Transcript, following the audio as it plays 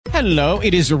Hello,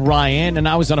 it is Ryan, and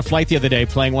I was on a flight the other day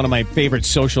playing one of my favorite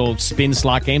social spin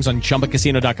slot games on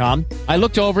ChumbaCasino.com. I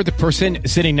looked over at the person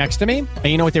sitting next to me, and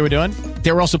you know what they were doing?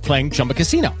 They were also playing Chumba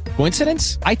Casino.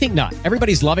 Coincidence? I think not.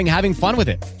 Everybody's loving having fun with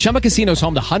it. Chumba Casino is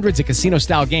home to hundreds of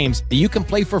casino-style games that you can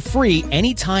play for free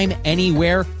anytime,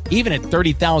 anywhere, even at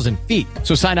 30,000 feet.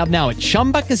 So sign up now at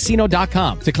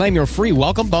ChumbaCasino.com to claim your free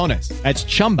welcome bonus. That's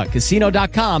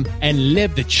ChumbaCasino.com and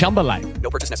live the Chumba life.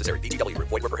 No purchase necessary. VGW.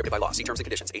 Void where prohibited by law. See terms and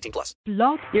conditions. 18+.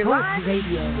 Blog You're Talk live.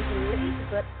 Radio.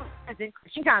 But as in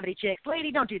Christian comedy chicks.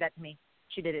 Lady, don't do that to me.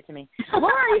 She did it to me.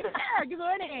 Laura, are you there? Good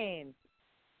morning.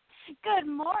 Good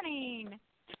morning.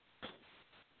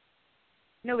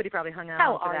 Nobody probably hung out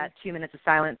How for are that 2 minutes of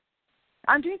silence.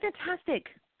 I'm doing fantastic.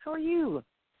 How are you?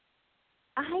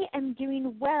 I am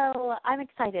doing well. I'm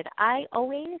excited. I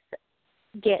always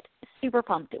get super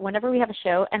pumped whenever we have a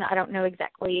show, and I don't know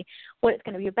exactly what it's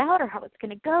going to be about or how it's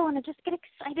going to go, and I just get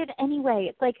excited anyway.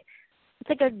 It's like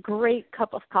a great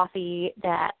cup of coffee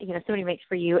that somebody makes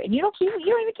for you, and you don't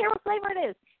even care what flavor it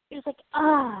is. You're just like,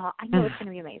 I know it's going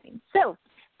to be amazing. So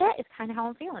that is kind of how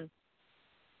I'm feeling.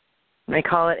 They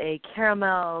call it a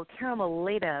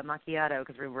caramellata macchiato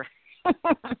because we were. Oh,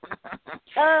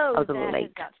 I was a little that late.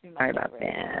 has got to be my Sorry about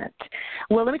favorite. that.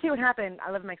 Well, let me tell you what happened.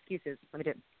 I love my excuses. Let me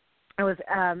do it. I was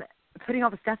putting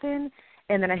all the stuff in,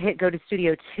 and then I hit go to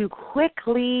studio too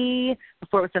quickly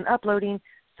before it was done uploading.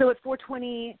 So at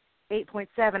 4:28.7,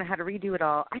 I had to redo it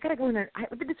all. I got to go in there.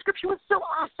 The description was so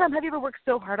awesome. Have you ever worked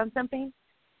so hard on something?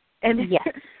 And yes.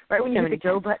 right when you hit the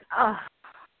go button,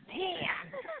 man.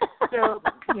 So,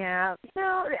 yeah.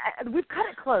 We've cut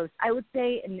it close. I would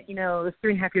say in, those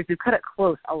 3.5 years, we've cut it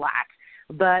close a lot.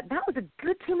 But that was a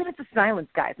good 2 minutes of silence,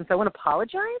 guys. And so I want to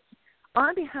apologize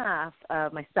on behalf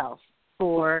of myself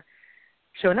for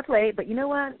showing up late. But you know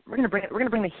what? We're gonna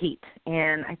bring the heat.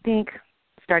 And I think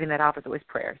starting that off is always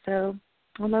prayer. So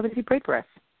we'll love it if you pray for us.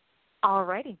 All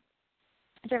righty.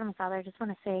 Dear Heavenly Father, I just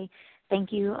want to say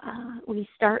thank you. We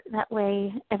start that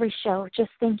way every show, just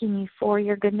thanking you for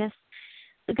your goodness,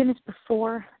 the goodness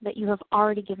before that you have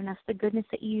already given us, the goodness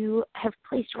that you have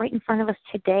placed right in front of us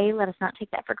today. Let us not take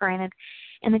that for granted.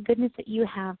 And the goodness that you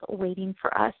have waiting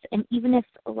for us. And even if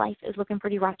life is looking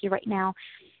pretty rocky right now,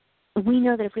 we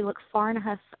know that if we look far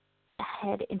enough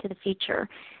ahead into the future,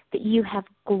 that you have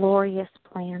glorious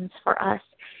plans for us.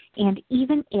 And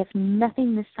even if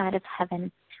nothing this side of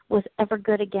heaven was ever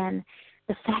good again,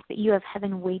 the fact that you have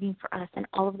heaven waiting for us and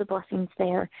all of the blessings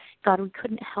there, God, we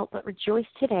couldn't help but rejoice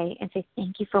today and say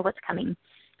thank you for what's coming.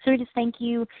 So we just thank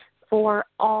you for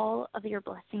all of your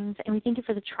blessings, and we thank you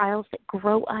for the trials that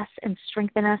grow us and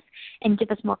strengthen us and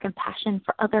give us more compassion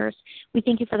for others. We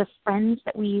thank you for the friends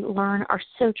that we learn are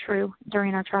so true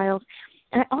during our trials.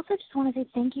 And I also just want to say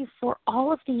thank you for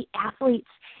all of the athletes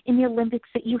in the Olympics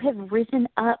that you have risen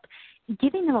up,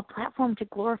 giving them a platform to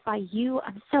glorify you.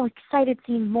 I'm so excited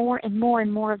seeing more and more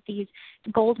and more of these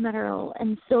gold medal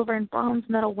and silver and bronze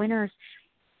medal winners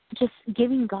just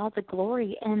giving God the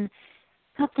glory. And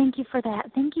God, thank you for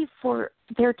that. Thank you for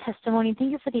their testimony.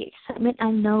 Thank you for the excitement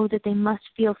I know that they must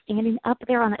feel standing up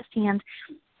there on that stand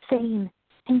saying,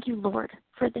 thank you, Lord,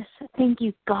 for this. Thank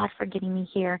you, God, for getting me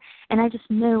here. And I just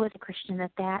know as a Christian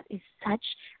that that is such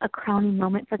a crowning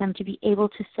moment for them to be able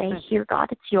to say, here, God,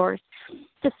 it's yours.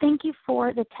 So thank you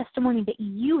for the testimony that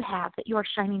you have, that you are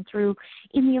shining through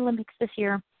in the Olympics this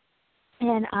year.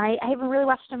 And I haven't really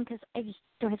watched them because I just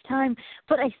don't have time,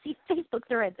 but I see Facebook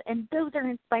threads, and those are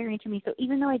inspiring to me. So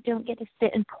even though I don't get to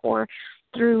sit and pour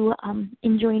through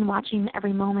enjoying watching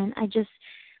every moment, I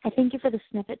thank you for the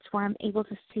snippets where I'm able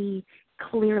to see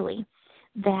clearly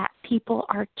that people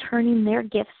are turning their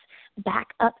gifts back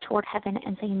up toward heaven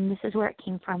and saying, this is where it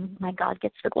came from. My God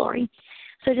gets the glory.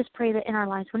 So I just pray that in our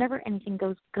lives, whenever anything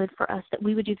goes good for us, that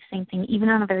we would do the same thing, even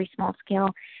on a very small scale.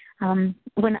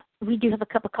 When we do have a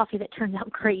cup of coffee that turns out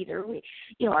great, or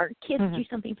our kids do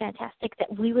something fantastic,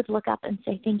 that we would look up and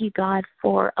say, thank you, God,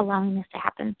 for allowing this to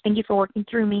happen. Thank you for working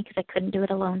through me because I couldn't do it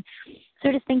alone.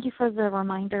 So just thank you for the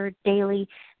reminder daily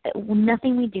that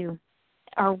nothing we do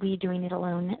are we doing it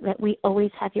alone, that we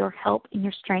always have your help and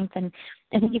your strength. And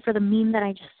thank you for the meme that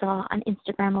I just saw on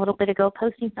Instagram a little bit ago,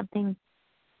 posting something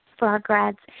for our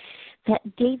grads, that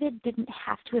David didn't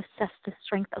have to assess the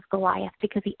strength of Goliath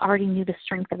because he already knew the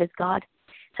strength of his God.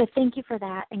 So thank you for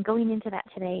that. And going into that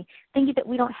today, thank you that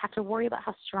we don't have to worry about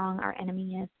how strong our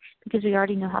enemy is because we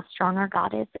already know how strong our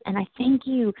God is. And I thank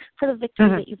you for the victory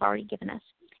that you've already given us.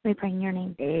 We pray in your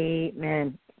name.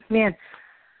 Amen. Man,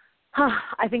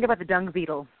 I think about the dung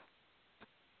beetle.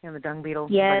 The dung beetle?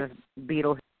 Yes. Like a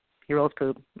beetle. He rolls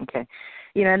poop. Okay.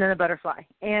 And then the butterfly.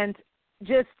 And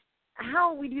just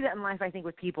how we do that in life, I think,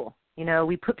 with people.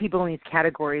 We put people in these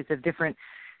categories of different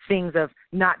things of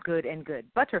not good and good,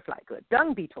 butterfly good,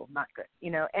 dung beetle not good,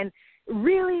 and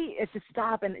really it's to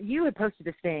stop. And you had posted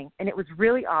this thing, and it was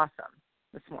really awesome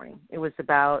this morning. It was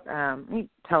about,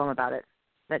 tell them about it,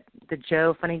 that the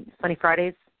Joe Funny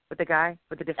Fridays with the guy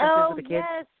with the differences with the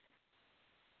kids.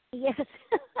 Yes.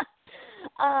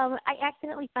 I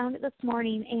accidentally found it this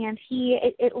morning, and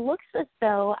it looks as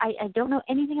though, I don't know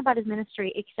anything about his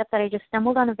ministry except that I just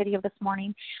stumbled on a video this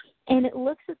morning, and it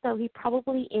looks as though he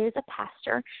probably is a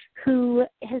pastor who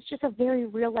has just a very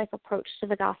real-life approach to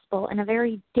the gospel and a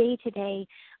very day-to-day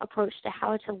approach to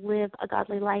how to live a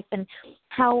godly life and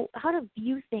how to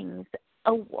view things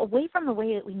away from the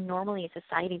way that we normally as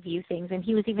society view things. And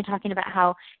he was even talking about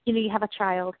how, you have a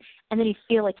child and then you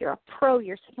feel like you're a pro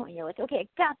your second one. You're like, okay, I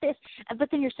got this. But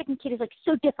then your second kid is like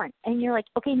so different. And you're like,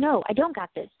 okay, no, I don't got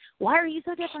this. Why are you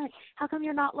so different? How come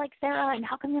you're not like Sarah? And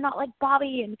how come you're not like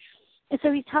Bobby? And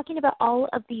so he's talking about all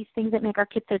of these things that make our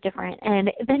kids so different. And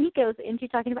then he goes into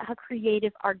talking about how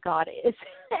creative our God is.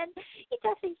 And he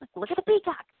does things like, look at the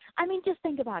peacock. I mean, just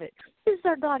think about it. This is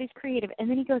our God. He's creative. And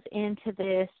then he goes into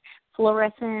this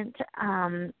fluorescent,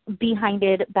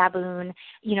 behind-it baboon,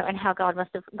 and how God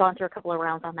must have gone through a couple of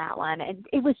rounds on that one. And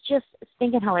it was just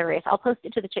stinking hilarious. I'll post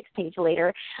it to the Chicks page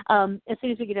later. As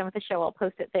soon as we get done with the show, I'll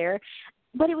post it there.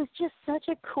 But it was just such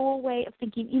a cool way of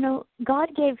thinking, God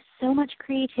gave so much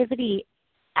creativity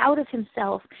out of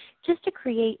himself just to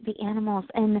create the animals,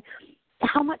 and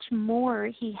how much more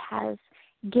he has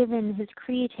given his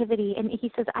creativity. And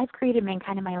he says, I've created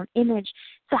mankind in my own image.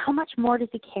 So how much more does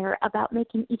he care about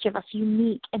making each of us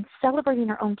unique and celebrating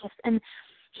our own gifts? And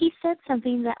he said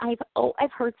something that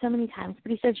I've heard so many times,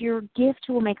 but he says, your gift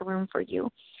will make room for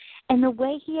you. And the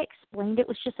way he explained it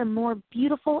was just a more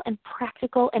beautiful and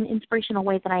practical and inspirational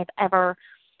way than I've ever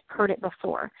heard it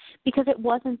before. Because it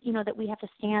wasn't, that we have to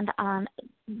stand on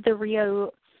the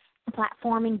Rio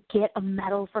platform and get a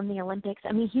medal from the Olympics.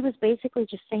 I mean, he was basically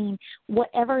just saying,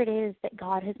 whatever it is that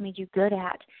God has made you good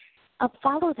at,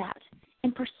 follow that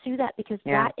and pursue that, because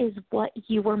that is what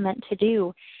you were meant to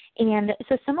do. And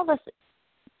so some of us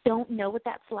don't know what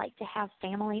that's like to have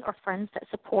family or friends that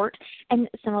support, and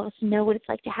some of us know what it's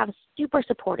like to have a super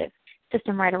supportive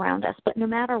system right around us. But no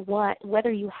matter what,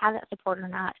 whether you have that support or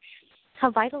not,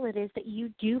 how vital it is that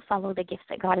you do follow the gifts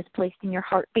that God has placed in your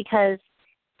heart, because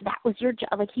that was your job.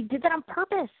 Like, he did that on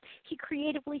purpose. He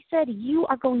creatively said, you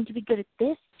are going to be good at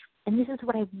this, and this is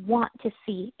what I want to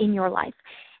see in your life.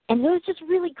 And it was just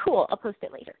really cool. I'll post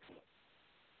it later.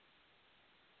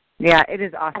 Yeah, it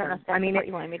is awesome. I don't know if that's the part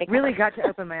you wanted me to cover. Really got to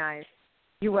open my eyes.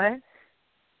 You what?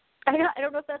 I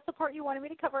don't know if that's the part you wanted me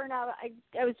to cover or not.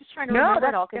 I was just trying to remember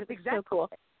it all because it's exactly so cool.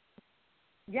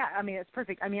 Yeah, I mean, it's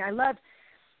perfect. I mean, I loved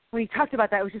when he talked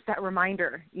about that. It was just that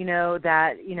reminder,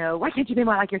 that, why can't you be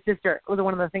more like your sister? Was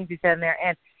one of the things he said in there.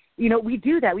 And, we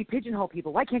do that. We pigeonhole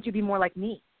people. Why can't you be more like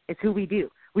me? It's who we do.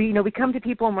 We come to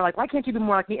people and we're like, why can't you be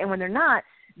more like me? And when they're not,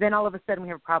 then all of a sudden we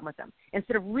have a problem with them.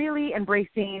 Instead of really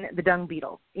embracing the dung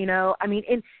beetle,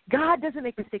 and God doesn't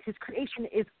make mistakes. His creation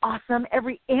is awesome.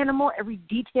 Every animal, every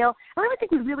detail. I don't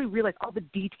think we really realize all the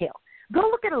detail. Go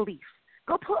look at a leaf.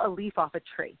 Go pull a leaf off a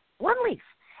tree. One leaf.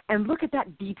 And look at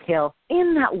that detail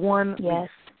in that one leaf.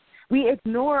 We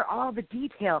ignore all the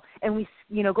detail, and we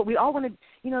all want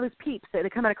to, those peeps, they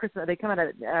come out of Christmas, they come out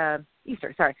of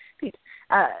Easter, peeps.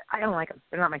 I don't like them.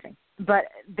 They're not my thing. But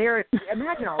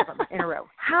imagine all of them in a row.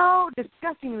 How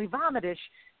disgustingly vomitish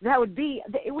that would be.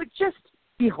 It would just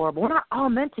be horrible. We're not all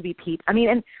meant to be peeps. I mean,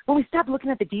 and when we stop looking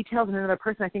at the details in another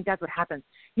person, I think that's what happens.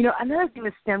 Another thing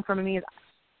that stemmed from me is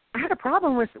I had a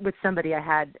problem with somebody I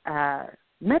had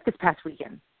met this past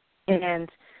weekend. And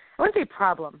I wouldn't say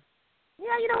problem. Yeah,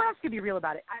 let's be real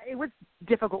about it. It was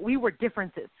difficult. We were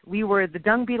differences. We were the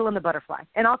dung beetle and the butterfly.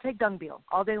 And I'll take dung beetle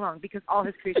all day long because all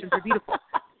his creations are beautiful.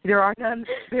 There are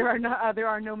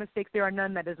no mistakes. There are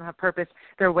none that doesn't have purpose.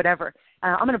 They're whatever.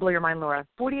 I'm going to blow your mind, Laura.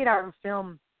 48-hour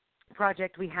film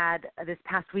project we had this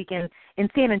past weekend in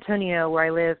San Antonio, where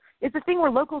I live. It's a thing where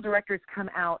local directors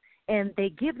come out and they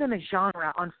give them a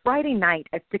genre on Friday night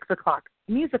at 6 o'clock.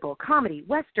 Musical, comedy,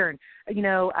 Western,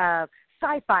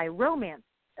 sci-fi, romance,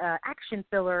 action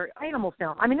filler, animal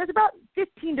film. I mean, there's about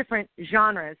 15 different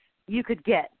genres you could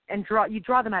get and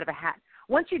draw them out of a hat.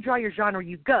 Once you draw your genre,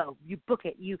 you book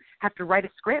it. You have to write a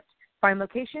script, find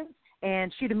locations,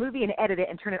 and shoot a movie and edit it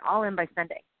and turn it all in by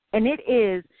Sunday. And it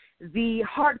is the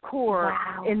hardcore,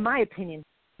 in my opinion,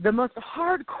 the most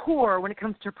hardcore when it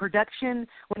comes to production,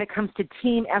 when it comes to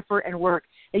team effort and work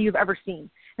that you've ever seen.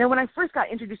 Now, when I first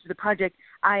got introduced to the project,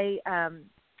 I,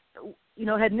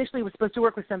 had initially was supposed to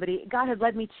work with somebody. God had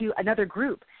led me to another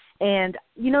group. And,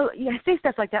 I say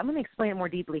stuff like that. Let me explain it more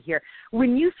deeply here.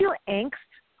 When you feel angst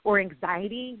or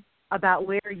anxiety about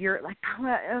where you're like, or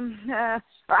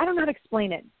I don't know how to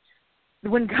explain it.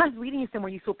 When God's leading you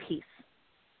somewhere, you feel peace.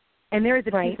 And there is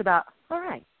a peace about, all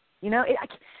right,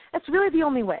 that's really the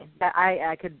only way that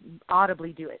I could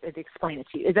audibly do it, to explain it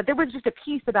to you, is that there was just a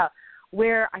peace about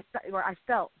where I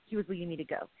felt he was leading me to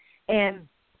go. And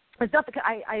it's not because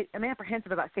I'm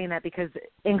apprehensive about saying that, because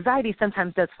anxiety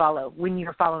sometimes does follow when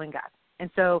you're following God. And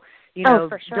so,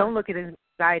 for sure. Don't look at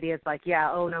anxiety as like,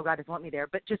 oh no, God doesn't want me there,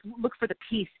 but just look for the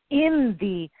peace in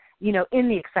the, in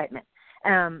the excitement.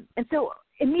 And so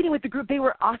in meeting with the group, they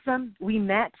were awesome. We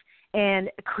met, and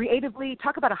creatively,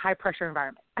 talk about a high-pressure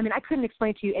environment. I mean, I couldn't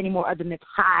explain to you any more other than it's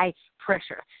high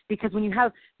pressure, because when you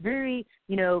have very,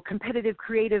 competitive,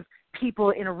 creative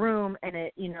people in a room and,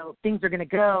 things are going to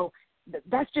go,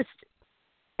 that's just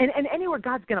and anywhere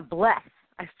God's going to bless,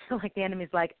 I feel like the enemy's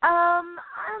like, I'm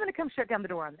going to come shut down the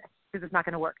door on this because it's not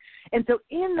going to work. And so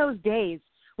in those days,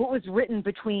 what was written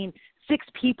between 6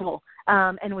 people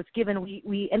and was given,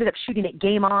 we ended up shooting at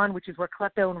Game On, which is where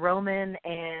Klepto and Roman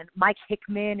and Mike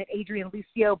Hickman and Adrian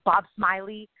Lucio, Bob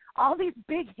Smiley, all these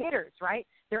big hitters, right,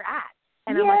 they're at.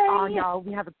 And I'm like, y'all,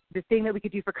 we have this thing that we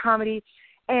could do for comedy.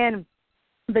 And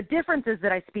the differences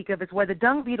that I speak of is where the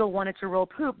dung beetle wanted to roll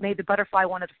poop made the butterfly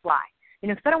wanted to fly.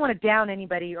 Because I don't want to down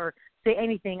anybody or say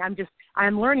anything.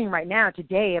 I'm learning right now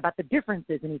today about the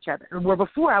differences in each other. Where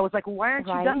before I was like, why aren't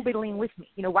you dung beetling with me?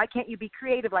 Why can't you be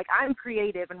creative like I'm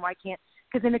creative, and why can't?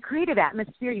 Because in a creative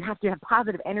atmosphere, you have to have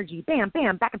positive energy. Bam,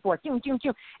 bam, back and forth.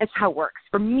 It's how it works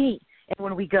for me. And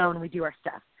when we go and we do our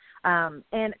stuff.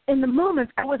 And in the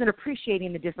moments, I wasn't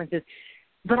appreciating the differences,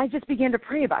 but I just began to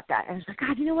pray about that. And I was like,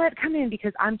 God, you know what? Come in,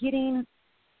 because I'm getting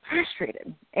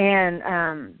frustrated. And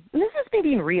this is me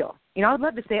being real. I would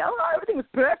love to say, everything was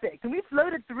perfect, and we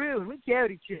floated through, and we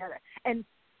carried each other.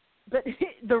 But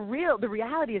the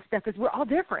reality of stuff is we're all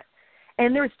different.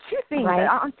 And there's 2 things. Right.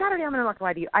 On Saturday, I'm not going to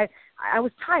lie to you. I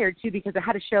was tired, too, because I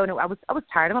had a show, and I was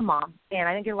tired. I'm a mom, and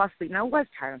I didn't get a lot of sleep, and I was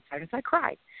tired on Saturday, so I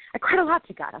cried. I cried a lot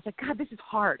to God. I was like, God, this is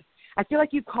hard. I feel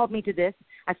like you've called me to this.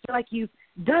 I feel like you've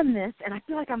done this, and I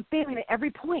feel like I'm failing at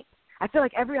every point. I feel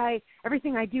like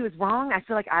everything I do is wrong. I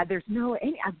feel like I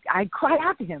cried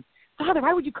out to him, Father,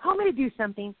 why would you call me to do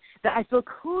something that I feel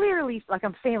clearly like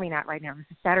I'm failing at right now? This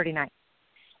is Saturday night.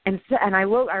 And I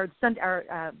woke, it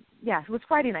was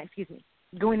Friday night,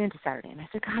 going into Saturday. And I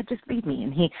said, God, just lead me.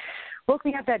 And he woke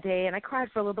me up that day, and I cried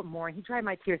for a little bit more, and he dried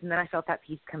my tears, and then I felt that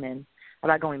peace come in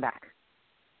about going back.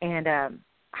 And I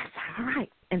said, all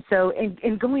right. And so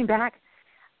in going back,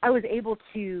 I was able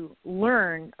to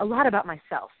learn a lot about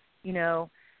myself.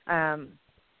 I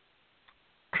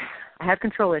have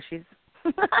control issues.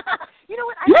 You know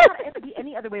what? I don't know how to be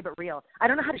any other way but real. I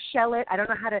don't know how to shell it. I don't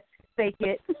know how to fake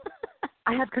it.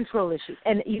 I have control issues,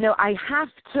 and I have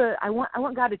to. I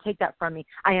want God to take that from me.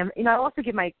 I am. I also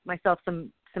give myself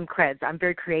some creds. I'm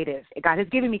very creative. God has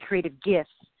given me creative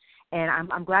gifts, and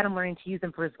I'm glad I'm learning to use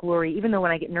them for His glory. Even though when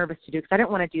I get nervous to do, because I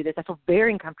don't want to do this, I feel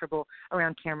very uncomfortable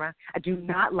around camera. I do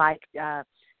not like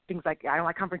things like I don't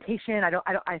like confrontation.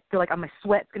 I feel like my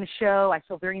sweat's going to show. I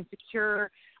feel very insecure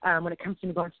when it comes to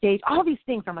me going on stage. All these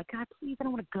things, I'm like, God, please, I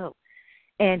don't want to go.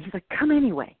 And He's like, come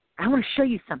anyway. I want to show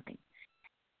you something.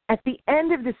 At the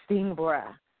end of this thing,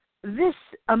 Laura, this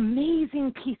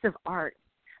amazing piece of art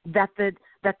that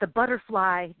the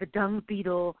butterfly, the dung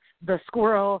beetle, the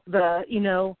squirrel,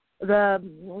 goodness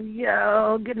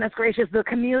gracious, the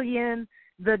chameleon,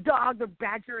 the dog, the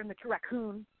badger, and the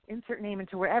raccoon, insert name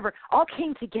into wherever, all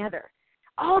came together.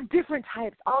 All different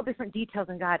types, all different details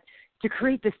in God to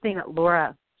create this thing at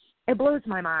Laura. It blows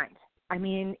my mind. I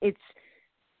mean, it's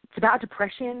about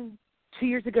depression. 2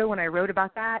 years ago when I wrote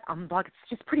about that on the blog, it's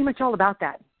just pretty much all about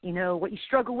that. What you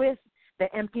struggle with,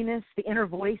 the emptiness, the inner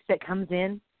voice that comes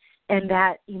in, and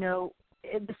that,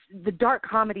 the dark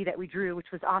comedy that we drew,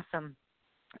 which was awesome.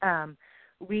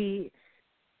 We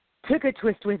took a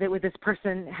twist with it, where this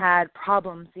person had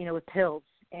problems, with pills,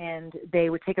 and they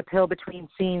would take a pill between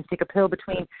scenes, take a pill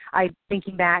between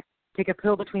thinking back, take a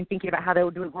pill between thinking about how they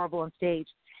were doing horrible on stage.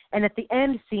 And at the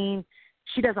end scene,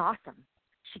 she does awesome.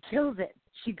 She kills it.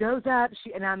 She goes up,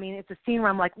 it's a scene where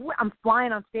I'm like, I'm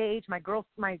flying on stage. My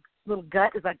little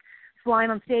gut is like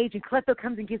flying on stage, and Klepto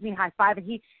comes and gives me a high five, and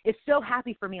he is so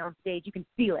happy for me on stage. You can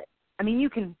feel it. I mean, you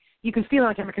can feel it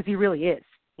on camera because he really is.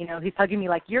 He's hugging me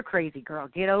like, you're crazy, girl.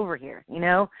 Get over here.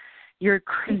 You're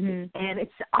crazy. Mm-hmm. And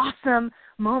it's an awesome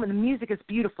moment. The music is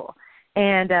beautiful.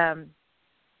 And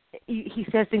he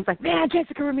says things like, man,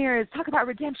 Jessica Ramirez, talk about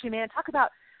redemption, man. Talk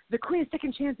about the Queen of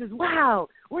Second Chances. Wow,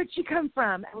 where'd she come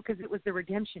from? Because it was the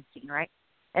redemption scene, right?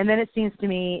 And then it seems to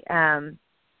me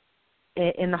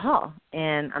in the hall,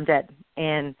 and I'm dead.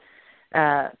 And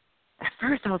at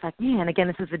first I was like, man, again,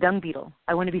 this is the dung beetle.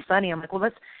 I want to be funny. I'm like, well,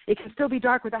 it can still be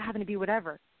dark without having to be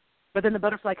whatever. But then the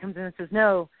butterfly comes in and says,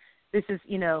 no, this is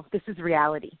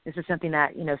reality. This is something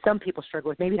that, some people struggle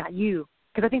with, maybe not you.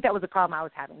 Because I think that was the problem I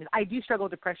was having. I do struggle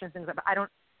with depression and things like that, but I don't,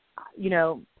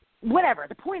 whatever.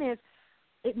 The point is,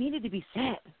 it needed to be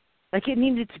said. Like, it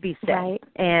needed to be said. Right.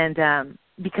 And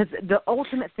because the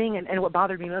ultimate thing and what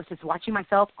bothered me most is watching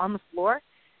myself on the floor.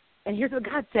 And here's what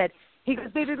God said. He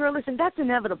goes, baby girl, listen, that's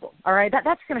inevitable, all right?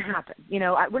 That's going to happen.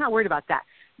 We're not worried about that.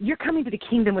 You're coming to the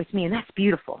kingdom with me, and that's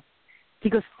beautiful. He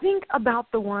goes, think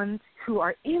about the ones who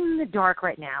are in the dark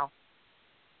right now,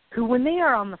 who when they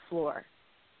are on the floor,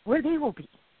 where they will be.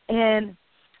 And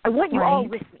I want you all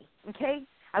with me, okay?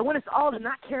 I want us all to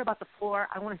not care about the floor.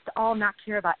 I want us to all not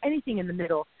care about anything in the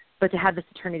middle, but to have this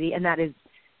eternity, and that is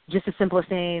just as simple as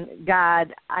saying,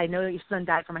 God, I know that your son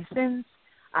died for my sins.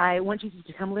 I want Jesus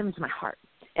to come live into my heart.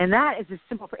 And that is as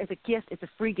simple as a gift. It's a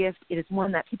free gift. It is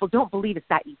one that people don't believe it's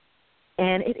that easy.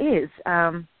 And it is.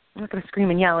 I'm not going to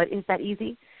scream and yell. It is that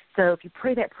easy. So if you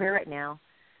pray that prayer right now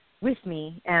with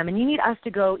me, and you need us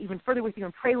to go even further with you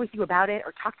and pray with you about it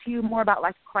or talk to you more about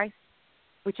life of Christ,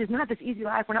 which is not this easy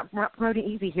life. We're not promoting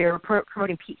easy here. We're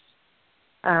promoting peace,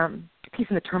 peace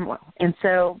in the turmoil. And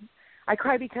so I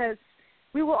cry because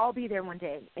we will all be there one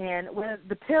day. And when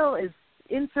the pill is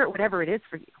insert whatever it is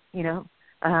for you,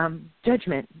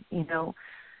 judgment,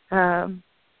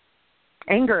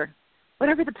 anger,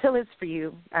 whatever the pill is for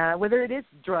you, whether it is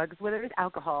drugs, whether it is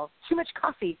alcohol, too much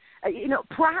coffee,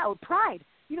 pride.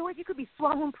 You know what? You could be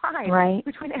swallowing pride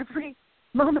between every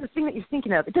moment of thing that you're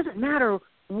thinking of. It doesn't matter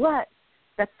what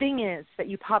that thing is that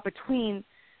you pop between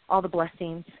all the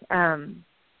blessings.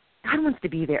 God wants to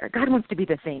be there. God wants to be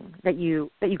the thing that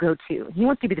you go to. He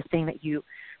wants to be the thing that you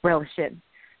relish in,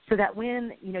 so that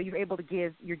when you're able to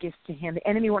give your gifts to Him, the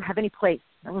enemy won't have any place.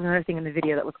 That was another thing in the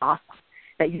video that was awesome.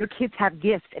 That your kids have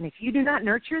gifts, and if you do not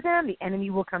nurture them, the enemy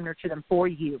will come nurture them for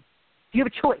you. You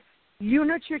have a choice. You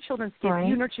nurture your children's gifts.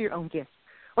 You nurture your own gifts,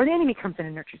 or the enemy comes in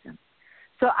and nurtures them.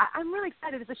 So I'm really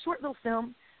excited. It's a short little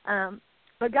film,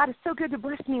 but God is so good to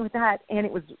bless me with that, and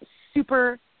it was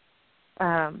super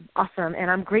awesome,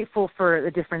 and I'm grateful for the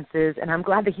differences, and I'm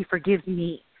glad that He forgives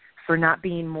me for not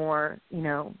being more,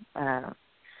 I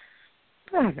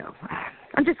don't know.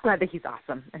 I'm just glad that He's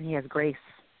awesome and He has grace,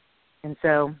 and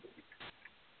so,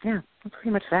 yeah, that's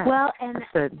pretty much that. Well, and that's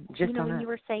the gist on when that. you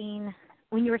were saying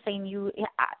you,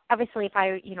 obviously, if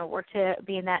I were to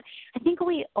be in that, I think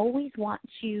we always want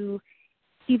to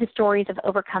see the stories of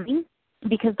overcoming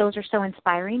because those are so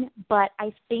inspiring. But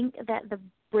I think that the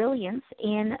brilliance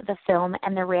in the film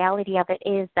and the reality of it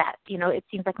is that, it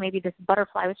seems like maybe this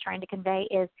butterfly was trying to convey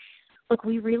is, look,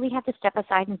 we really have to step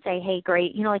aside and say, hey,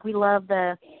 great, like we love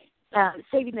the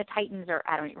Saving the Titans, or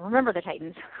I don't even remember the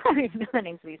Titans. I don't even know the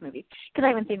names of these movies because I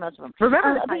haven't seen most of them.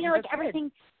 Remember the Titans, like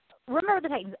everything. Remember the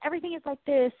Titans. Everything is like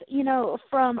this,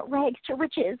 from rags to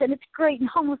riches, and it's great, and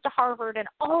homeless to Harvard, and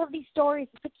all of these stories.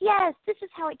 It's like, yes, this is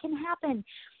how it can happen.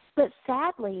 But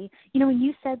sadly, when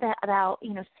you said that about,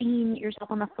 seeing yourself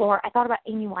on the floor, I thought about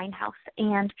Amy Winehouse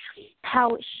and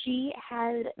how she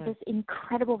had this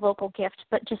incredible vocal gift,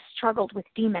 but just struggled with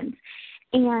demons.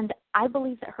 And I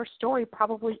believe that her story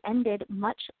probably ended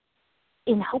much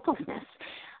in hopelessness.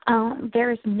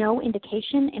 There is no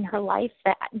indication in her life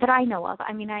that I know of.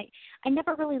 I mean, I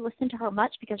never really listened to her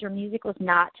much because her music was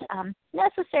not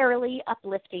necessarily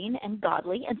uplifting and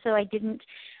godly, and so I didn't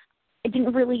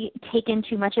really take in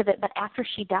too much of it. But after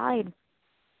she died,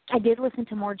 I did listen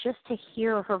to more just to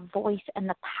hear her voice and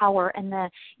the power and the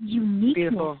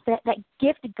uniqueness that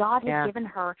gift God had given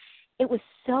her. It was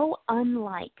so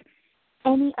unlike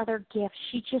any other gift.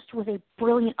 She just was a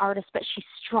brilliant artist, but she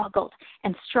struggled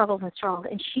and struggled and struggled,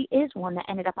 and she is one that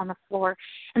ended up on the floor.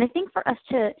 And I think for us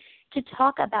to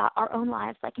talk about our own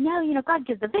lives, like, no, God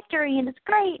gives the victory, and it's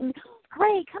great, and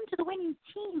hooray, come to the winning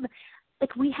team.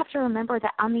 Like, we have to remember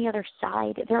that on the other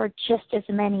side, there are just as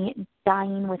many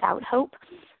dying without hope,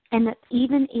 and that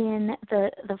even in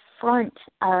the front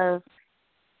of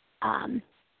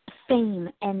fame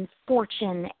and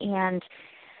fortune and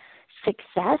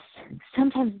success,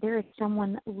 sometimes there is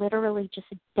someone literally just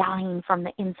dying from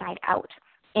the inside out.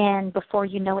 And before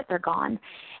you know it, they're gone.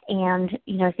 And,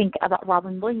 think about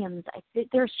Robin Williams.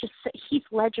 There's just Heath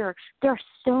Ledger. There are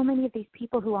so many of these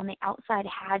people who on the outside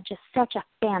had just such a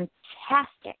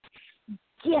fantastic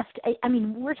gift. I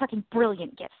mean, we're talking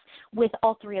brilliant gifts with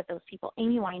all three of those people,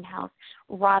 Amy Winehouse,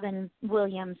 Robin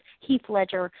Williams, Heath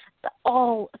Ledger,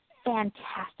 all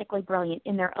fantastically brilliant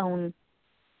in their own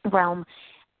realm.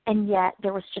 and yet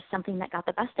there was just something that got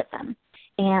the best of them.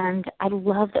 And I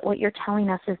love that what you're telling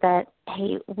us is that,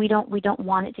 hey, we don't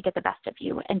want it to get the best of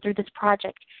you. And through this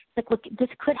project, like, look, this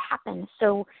could happen.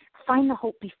 So find the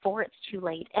hope before it's too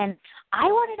late. And I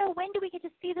want to know, when do we get to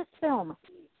see this film?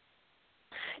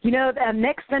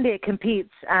 Next Sunday it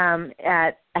competes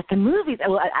at the movies, at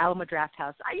Alamo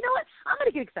Drafthouse. You know what? I'm going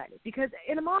to get excited because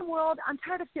in a mom world, I'm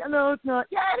tired of saying, no, it's not.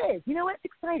 Yeah, it is. You know what?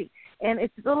 It's exciting. And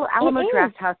it's a little Alamo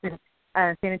Drafthouse in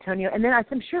San Antonio. And then I'm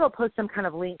sure they'll post some kind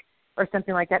of link or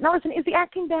something like that. Now, listen, is the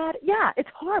acting bad? Yeah, it's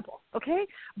horrible, okay?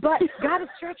 But God is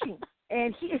stretching,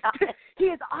 and He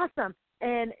is awesome.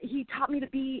 And He taught me to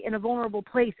be in a vulnerable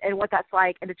place and what that's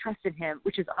like and to trust in Him,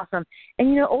 which is awesome.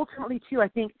 And, ultimately, too, I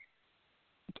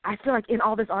feel like in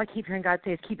all this, all I keep hearing God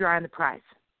say is keep your eye on the prize.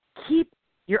 Keep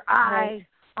your eye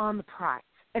on the prize.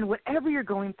 And whatever you're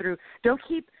going through, don't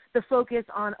keep the focus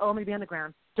on, I'm going to be on the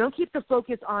ground. Don't keep the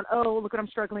focus on, look what I'm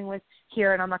struggling with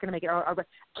here and I'm not going to make it.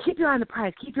 Keep your eye on the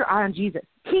prize. Keep your eye on Jesus.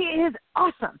 He is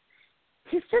awesome.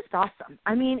 He's just awesome.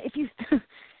 I mean,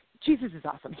 Jesus is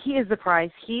awesome. He is the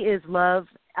prize. He is love.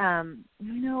 When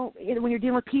you're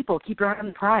dealing with people, keep your eye on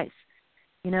the prize.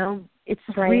 It's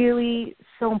really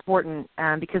so important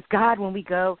because God, when we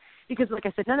go, because like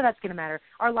I said, none of that's going to matter.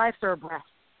 Our lives are a breath.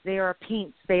 They are a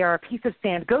piece. They are a piece of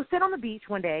sand. Go sit on the beach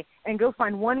one day and go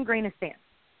find one grain of sand.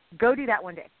 Go do that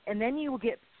one day. And then you will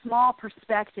get small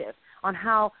perspective on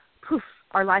how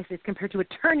our life is compared to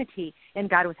eternity in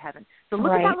God with heaven. So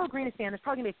look at that little grain of sand. There's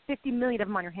probably going to be 50 million of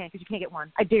them on your hand because you can't get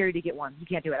one. I dare you to get one. You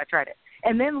can't do it. I tried it.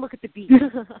 And then look at the beach.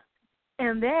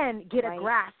 And then get a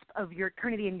grasp of your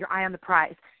eternity and your eye on the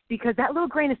prize. Because that little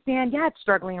grain of sand, it's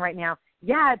struggling right now.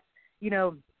 Yeah,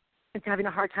 it's having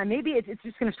a hard time. Maybe it's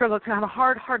just going to struggle to have a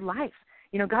hard life.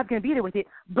 God's going to be there with it.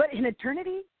 But in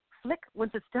eternity,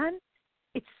 once it's done,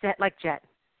 it's set like jet.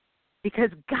 Because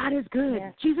God is good.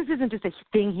 Yes. Jesus isn't just a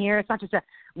thing here. It's not just a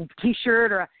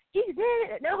T-shirt or He's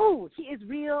it. No, He is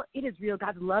real. It is real.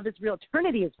 God's love is real.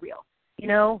 Eternity is real.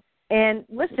 And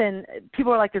listen,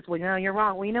 people are like this, well, you're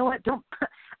wrong. Well, you know what?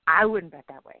 I wouldn't bet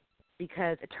that way.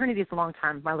 Because eternity is a long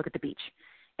time when I look at the beach,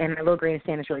 and my little grain of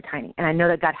sand is really tiny. And I know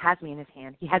that God has me in His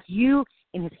hand. He has you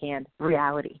in His hand,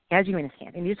 reality. He has you in His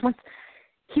hand. And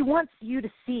He wants you to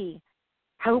see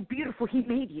how beautiful He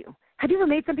made you. Have you ever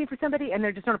made something for somebody and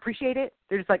they just don't appreciate it?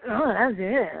 They're just like, that's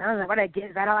it. I don't know what I get.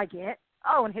 Is that all I get?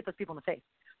 And hit those people in the face.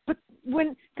 But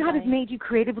when God has made you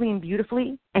creatively and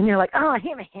beautifully, and you're like, I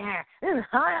hate my hair. This is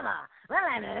horrible.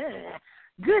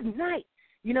 Good night.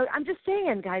 I'm just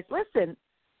saying, guys, listen.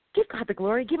 Give God the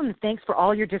glory. Give Him the thanks for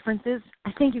all your differences.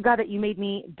 I thank you, God, that you made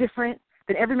me different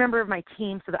than every member of my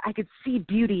team so that I could see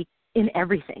beauty in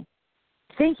everything.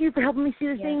 Thank you for helping me see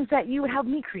the things that you would help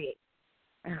me create.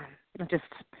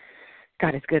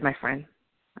 God is good, my friend.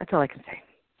 That's all I can say.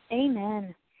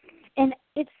 Amen. And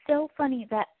it's so funny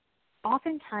that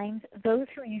oftentimes those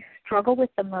who you struggle with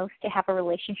the most to have a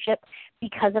relationship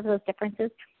because of those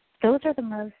differences, those are the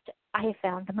most, I have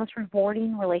found, the most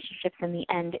rewarding relationships in the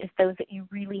end is those that you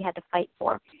really had to fight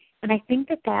for. And I think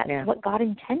that that's what God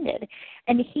intended.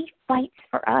 And He fights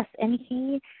for us, and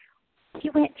He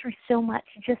went through so much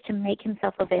just to make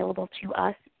Himself available to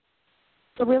us.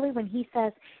 So really when He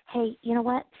says, hey, you know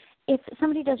what, if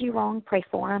somebody does you wrong, pray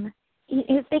for them.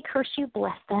 If they curse you,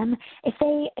 bless them. If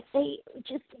they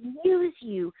just use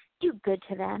you, do good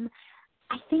to them.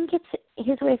 I think it's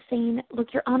His way of saying, look,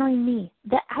 you're honoring me.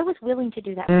 That I was willing to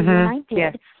do that for you, and I did.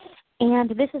 Yeah. And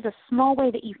this is a small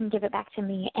way that you can give it back to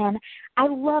me. And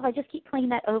I just keep playing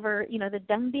that over, the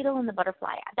dung beetle and the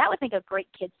butterfly. That would make a great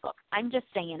kid's book. I'm just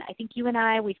saying. I think you and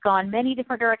I, we've gone many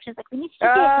different directions. Like, we need to do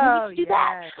this, we need to do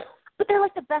that. But they're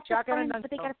like the best of friends, but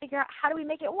they got to figure out how do we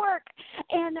make it work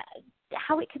and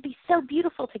how it could be so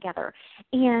beautiful together.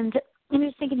 And I'm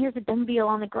just thinking, here's a dung beetle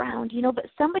on the ground, but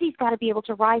somebody's got to be able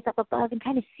to rise up above and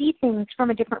kind of see things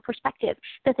from a different perspective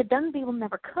that the dung beetle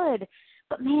never could.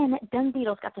 But, man, that dung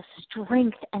beetle's got the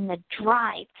strength and the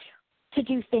drive to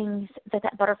do things that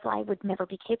butterfly would never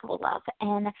be capable of.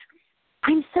 And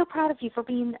I'm so proud of you for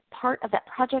being part of that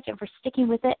project and for sticking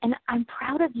with it. And I'm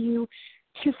proud of you,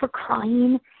 too, for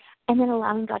crying and then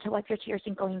allowing God to wipe your tears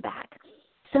and going back.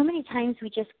 So many times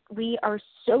we are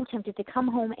so tempted to come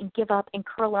home and give up and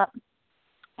curl up,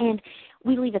 and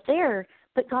we leave it there.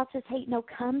 But God says, hey, no,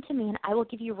 come to me and I will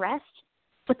give you rest.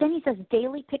 But then He says,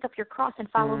 daily pick up your cross and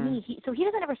follow me. So He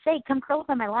doesn't ever say, come curl up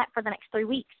on my lap for the next 3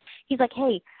 weeks. He's like,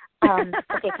 hey,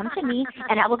 okay, come to me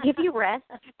and I will give you rest.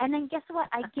 And then guess what?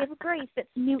 I give grace that's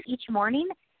new each morning.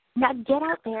 Now get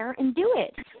out there and do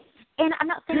it. And I'm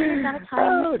not saying there's not a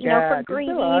time, for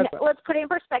grieving. So awesome. Let's put it in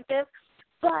perspective.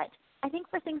 But I think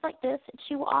for things like this,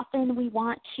 too often we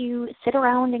want to sit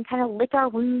around and kind of lick our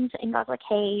wounds, and God's like,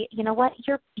 hey, you know what?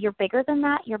 You're bigger than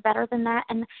that. You're better than that.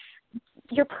 And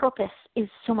your purpose is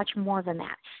so much more than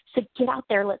that. So get out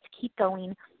there. Let's keep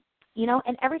going.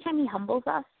 And every time he humbles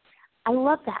us, I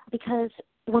love that, because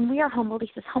when we are humbled,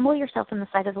 he says, humble yourself in the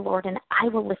sight of the Lord, and I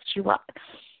will lift you up.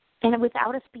 And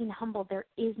without us being humbled, there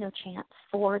is no chance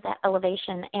for that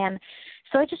elevation. And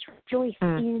so I just rejoice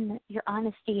in your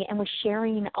honesty and with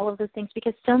sharing all of those things,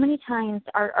 because so many times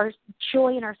our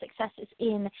joy and our success is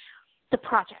in the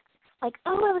project. Like,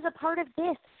 oh, I was a part of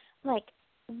this. Like,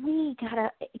 we got to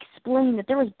explain that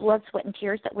there was blood, sweat, and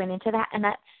tears that went into that, and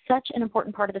that's such an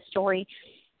important part of the story.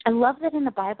 I love that in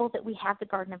the Bible that we have the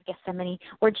Garden of Gethsemane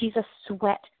where Jesus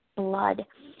sweat blood,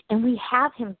 and we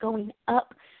have him going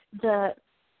up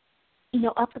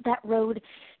up that road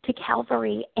to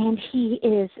Calvary, and he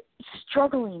is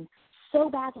struggling so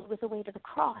badly with the weight of the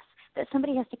cross that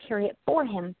somebody has to carry it for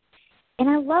him. And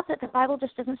I love that the Bible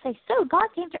just doesn't say, so God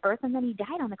came to earth and then he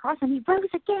died on the cross and he rose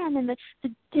again, and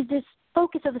this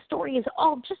focus of the story is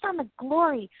all just on the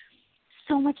glory.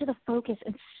 So much of the focus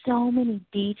and so many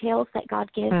details that God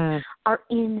gives are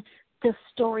in the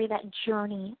story, that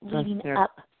journey leading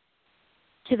up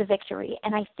to the victory.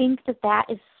 And I think that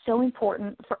is so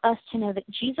important for us to know that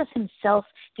Jesus himself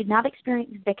did not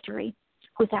experience victory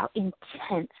without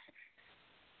intense,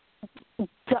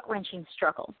 gut-wrenching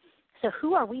struggle. So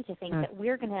who are we to think that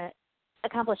we're going to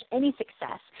accomplish any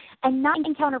success and not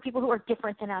encounter people who are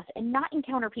different than us, and not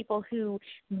encounter people who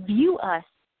view us?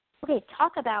 Okay,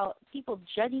 talk about people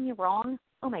judging you wrong.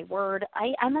 Oh, my word.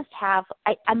 I must have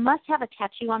a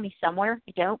tattoo on me somewhere.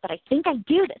 I don't, but I think I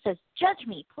do, that says, judge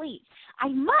me, please. I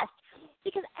must,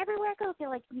 because everywhere I go, they're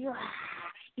like,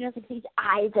 it's like these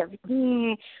eyes of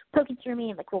poking through me,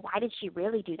 and like, well, why did she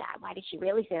really do that? Why did she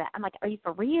really say that? I'm like, are you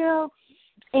for real?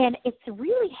 And it's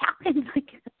really happened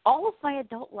like all of my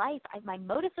adult life. My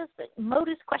motives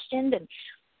questioned, and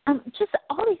just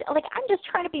all these, like, I'm just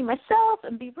trying to be myself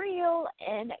and be real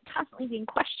and constantly being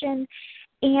questioned.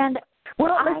 And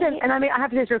listen, and I have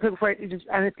to say this real quick before it's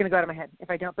going to go out of my head if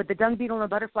I don't, but the dung beetle and the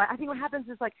butterfly, I think what happens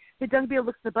is, like, the dung beetle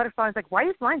looks at the butterfly and is like, why are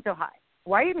you flying so high?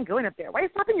 Why are you even going up there? Why are you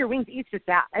flapping your wings east or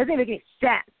south? It doesn't make any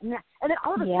sense. And then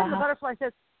all of a sudden the butterfly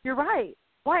says, you're right.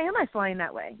 Why am I flying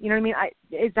that way? You know what I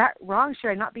mean? Is that wrong? Should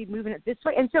I not be moving it this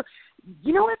way? And so,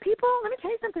 you know what, people? Let me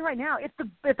tell you something right now. If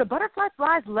the butterfly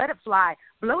flies, let it fly.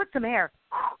 Blow it some air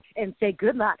and say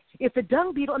good luck. If the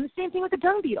dung beetle, and the same thing with the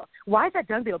dung beetle. Why is that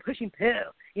dung beetle pushing poo?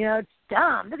 It's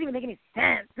dumb. It doesn't even make any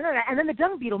sense. And then the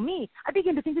dung beetle, me, I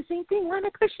begin to think the same thing. Why am I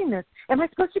pushing this? Am I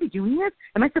supposed to be doing this?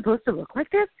 Am I supposed to look like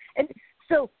this? And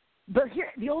so, but here,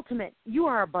 the ultimate, you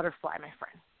are a butterfly, my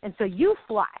friend. And so you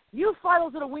fly. You fly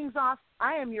those little wings off.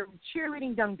 I am your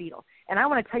cheerleading dung beetle. And I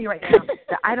want to tell you right now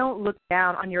that I don't look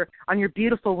down on your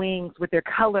beautiful wings with their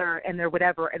color and their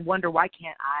whatever and wonder, why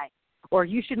can't I? Or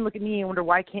you shouldn't look at me and wonder,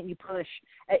 why can't you push?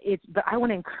 But I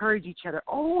want to encourage each other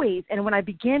always. And when I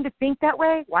begin to think that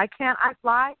way, why can't I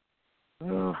fly?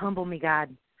 Oh, humble me,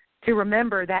 God, to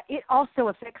remember that it also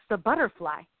affects the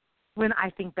butterfly when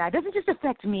I think that. It doesn't just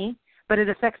affect me, but it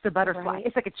affects the butterfly. Right.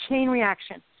 It's like a chain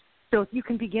reaction. So if you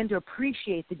can begin to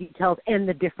appreciate the details and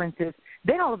the differences,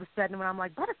 then all of a sudden when I'm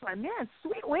like, butterfly, man,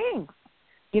 sweet wings.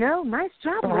 Nice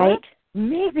job, right?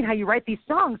 Amazing how you write these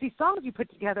songs. These songs you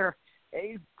put together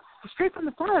straight from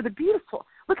the Father, they're beautiful.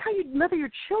 Look how you mother your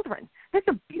children. That's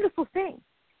a beautiful thing.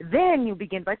 Then you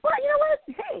begin like, well, you know what?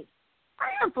 Hey,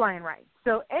 I am flying right.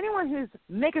 So anyone who's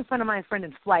making fun of my friend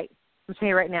in flight, I'm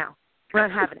saying right now, we're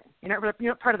not having it. You're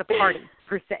not part of the party,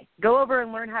 per se. Go over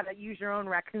and learn how to use your own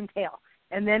raccoon tail,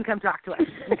 and then come talk to us,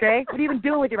 okay? What are you even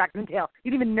doing with your raccoon tail?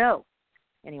 You didn't even know.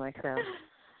 Anyway, so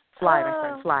fly, my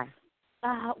friend, fly.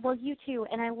 Well, you too.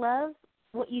 And I love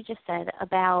what you just said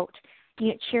about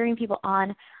cheering people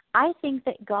on. I think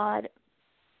that God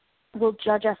will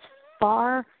judge us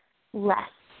far less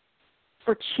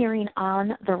for cheering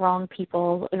on the wrong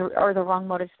people or the wrong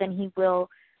motives than he will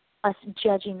us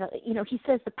judging. He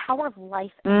says the power of life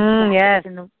and death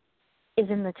is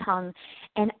in the tongue.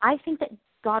 And I think that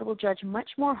God will judge much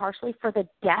more harshly for the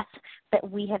death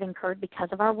that we have incurred because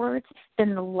of our words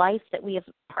than the life that we have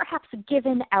perhaps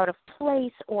given out of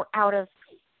place or out of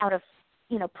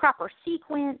proper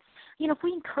sequence. If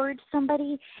we encourage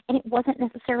somebody and it wasn't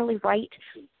necessarily right,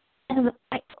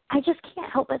 I just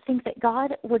can't help but think that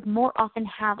God would more often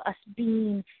have us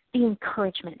being the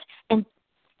encouragement. And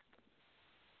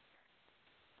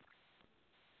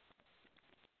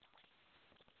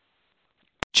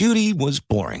Judy was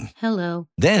boring. Hello.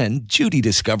 Then Judy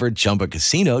discovered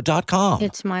ChumbaCasino.com.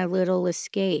 It's my little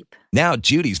escape. Now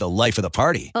Judy's the life of the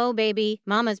party. Oh, baby,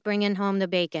 mama's bringing home the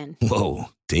bacon. Whoa,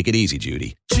 take it easy,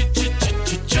 Judy.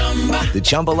 The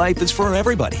Chumba life is for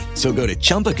everybody. So go to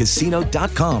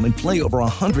ChumbaCasino.com and play over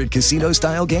 100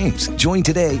 casino-style games. Join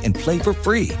today and play for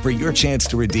free for your chance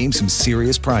to redeem some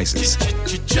serious prizes.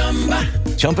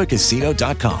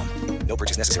 ChumbaCasino.com. No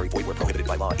purchase necessary. Void where prohibited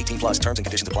by law. 18 plus terms and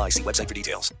conditions apply. See website for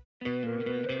details.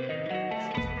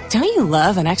 Don't you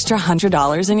love an extra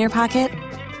 $100 in your pocket?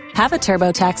 Have a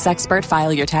TurboTax expert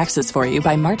file your taxes for you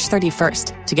by March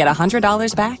 31st to get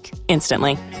 $100 back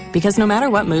instantly. Because no matter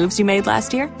what moves you made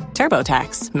last year,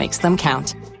 TurboTax makes them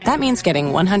count. That means getting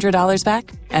 $100 back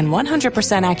and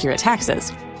 100% accurate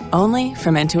taxes only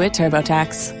from Intuit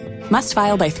TurboTax. Must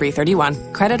file by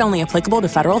 3/31. Credit only applicable to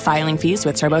federal filing fees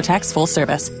with TurboTax full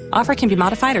service. Offer can be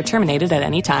modified or terminated at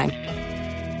any time.